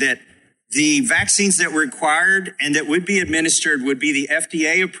saying that the vaccines that were required and that would be administered would be the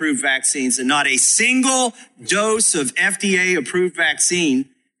FDA-approved vaccines, and not a single dose of FDA-approved vaccine,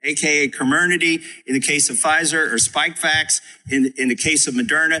 aka Comirnaty in the case of Pfizer, or Spikevax in the case of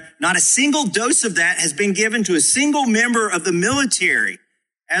Moderna. Not a single dose of that has been given to a single member of the military,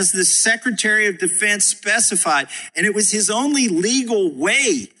 as the Secretary of Defense specified. And it was his only legal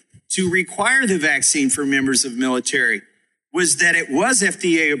way to require the vaccine for members of military, was that it was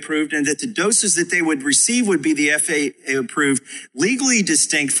FDA approved and that the doses that they would receive would be the FDA approved, legally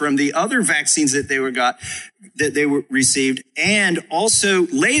distinct from the other vaccines that they received, and also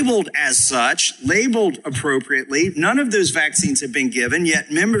labeled as such, labeled appropriately. None of those vaccines have been given, yet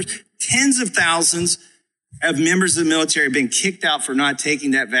tens of thousands of members of the military have been kicked out for not taking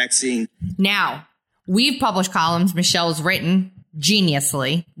that vaccine. Now, we've published columns. Michelle's written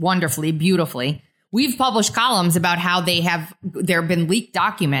geniusly, wonderfully, beautifully. We've published columns about how there have been leaked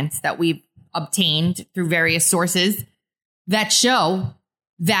documents that we've obtained through various sources that show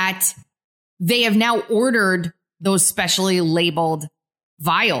that they have now ordered those specially labeled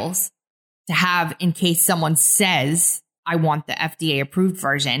vials to have in case someone says, I want the FDA approved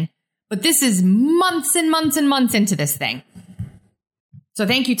version. But this is months and months and months into this thing. So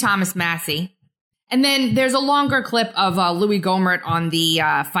thank you, Thomas Massie. And then there's a longer clip of Louis Gohmert on the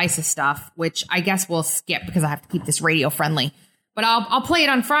FISA stuff, which I guess we'll skip because I have to keep this radio friendly. But I'll play it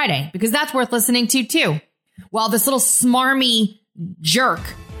on Friday because that's worth listening to, too. While this little smarmy jerk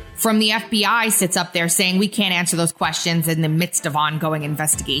from the FBI sits up there saying we can't answer those questions in the midst of ongoing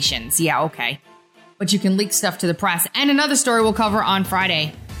investigations. Yeah, okay. But you can leak stuff to the press. And another story we'll cover on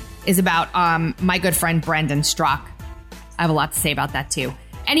Friday is about my good friend Brendan Strzok. I have a lot to say about that, too.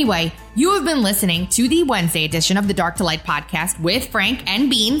 Anyway, you have been listening to the Wednesday edition of the Dark to Light podcast with Frank and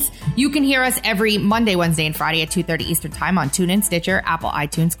Beans. You can hear us every Monday, Wednesday, and Friday at 2:30 Eastern Time on TuneIn, Stitcher, Apple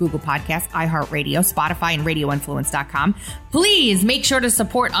iTunes, Google Podcasts, iHeartRadio, Spotify, and RadioInfluence.com. Please make sure to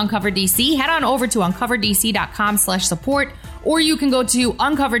support Uncover DC. Head on over to uncoverdc.com/support, or you can go to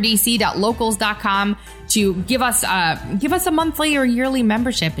uncoverdc.locals.com to give us a monthly or yearly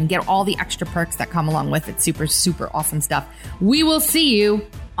membership and get all the extra perks that come along with it. Super, super awesome stuff. We will see you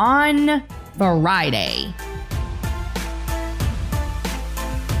on Friday.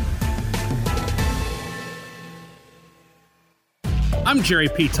 I'm Jerry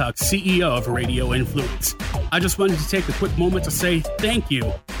P. Tuck, CEO of Radio Influence. I just wanted to take a quick moment to say thank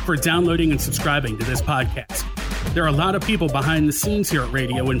you for downloading and subscribing to this podcast. There are a lot of people behind the scenes here at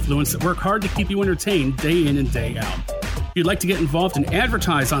Radio Influence that work hard to keep you entertained day in and day out. If you'd like to get involved and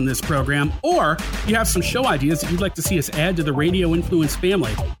advertise on this program, or you have some show ideas that you'd like to see us add to the Radio Influence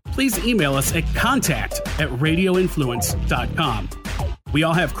family, please email us at contact@radioinfluence.com. We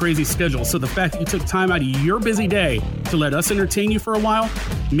all have crazy schedules, so the fact that you took time out of your busy day to let us entertain you for a while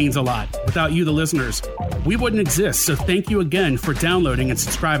means a lot. Without you, the listeners, we wouldn't exist, so thank you again for downloading and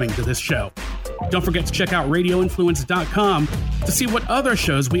subscribing to this show. Don't forget to check out radioinfluence.com to see what other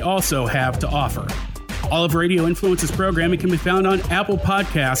shows we also have to offer. All of Radio Influence's programming can be found on Apple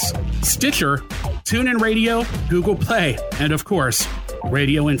Podcasts, Stitcher, TuneIn Radio, Google Play, and of course,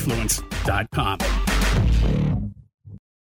 radioinfluence.com.